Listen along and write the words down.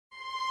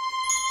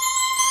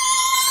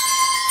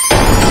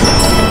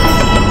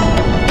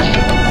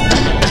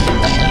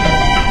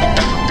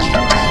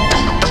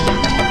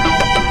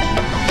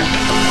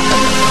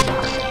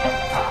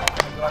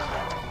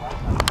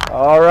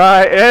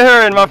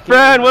my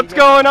friend. What's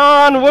going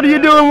on? What are you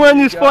doing wearing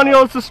these funny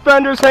old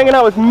suspenders, hanging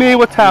out with me?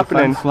 What's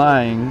happening? If I'm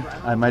flying,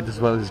 I might as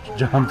well just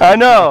jump. I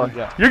know.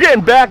 You're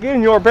getting back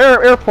in your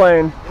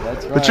airplane.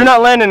 That's right. But you're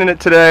not landing in it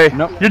today.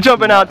 Nope. You're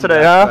jumping out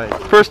today, huh?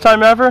 Right. First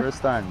time ever?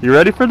 First time. You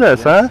ready for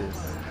this, huh? Yes.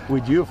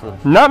 With you for.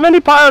 Not many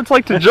pilots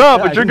like to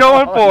jump, but you're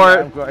going for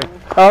it.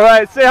 All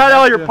right, say hi to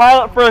all your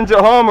pilot friends at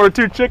home who are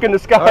too chicken to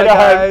skydive.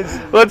 Guys.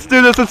 Let's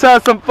do this. Let's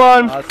have some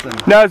fun. Awesome.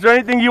 Now, is there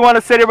anything you want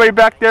to say to everybody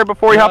back there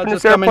before we hop in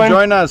this airplane? Come and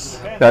join us.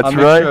 That's I'll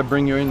right. make sure I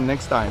bring you in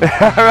next time. All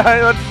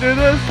right, let's do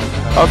this.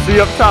 I'll see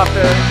you up top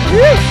there.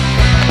 Woo!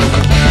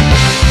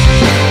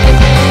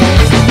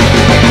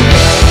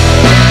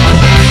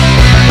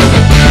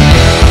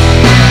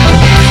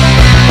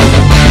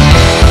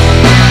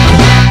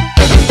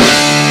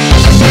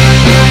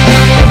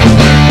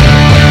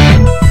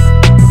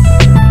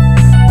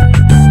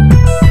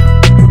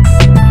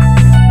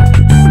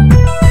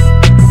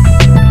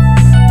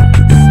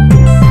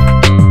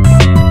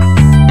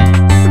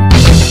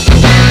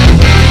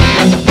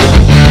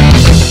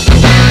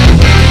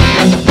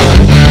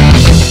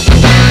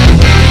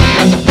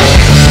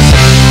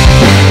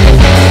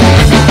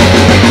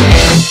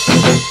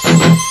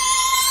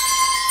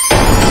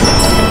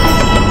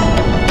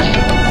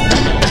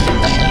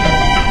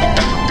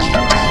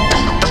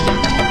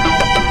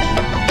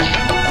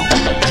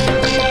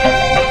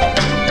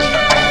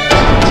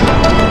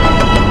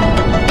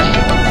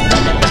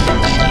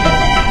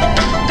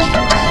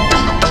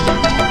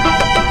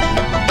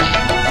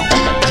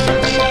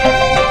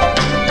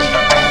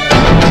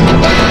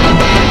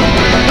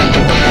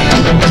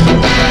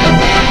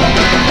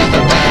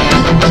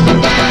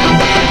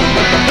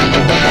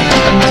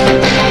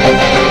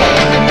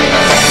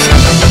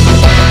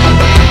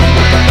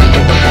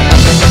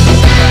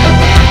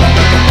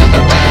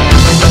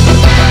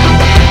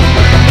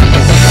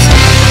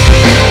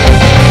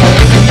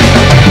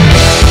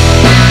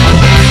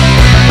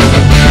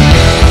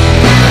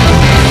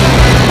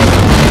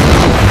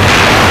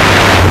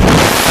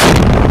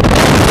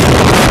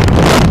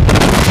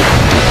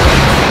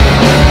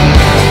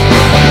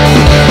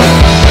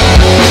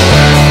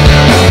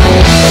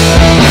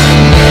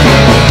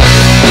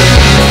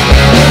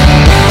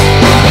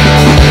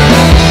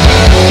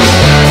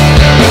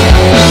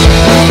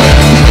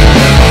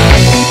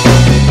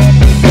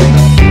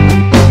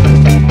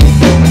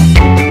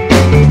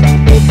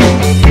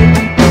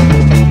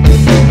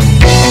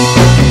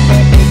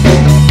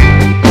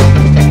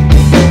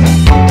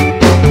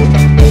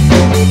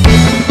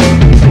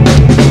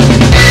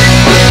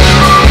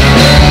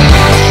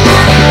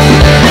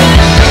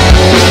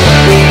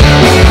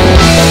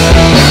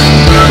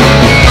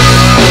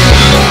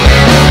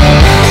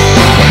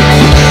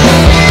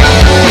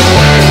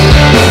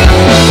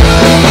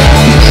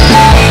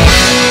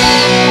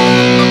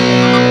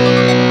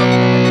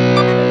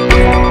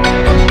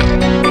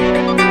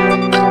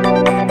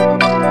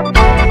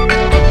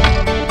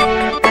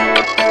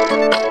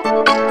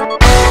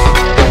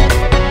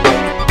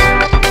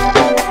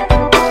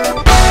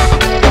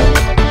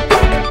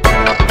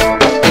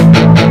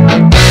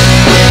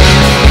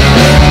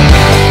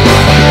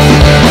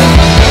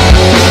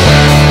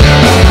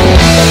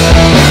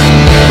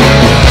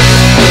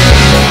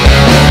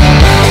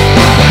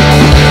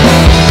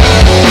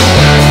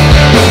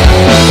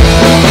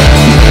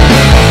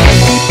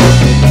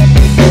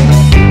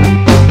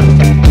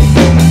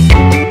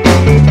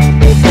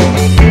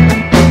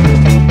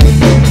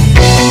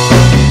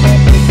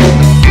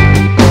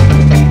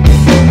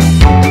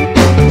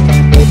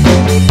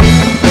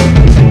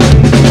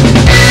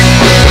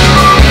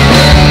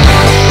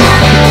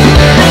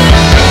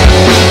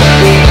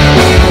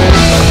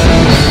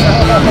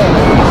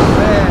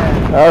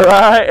 All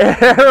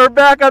right, we're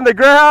back on the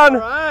ground.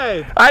 All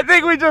right. I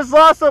think we just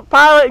lost a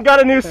pilot and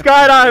got a new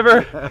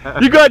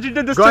skydiver. You glad you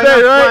did this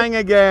today, right? Flying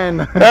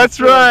again. That's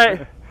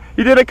right.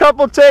 You did a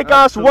couple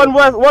takeoffs,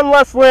 one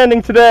less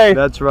landing today.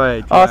 That's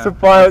right. Awesome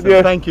flying with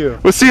you. Thank you.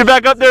 We'll see you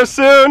back up there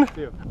soon.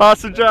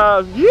 Awesome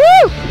job. Woo!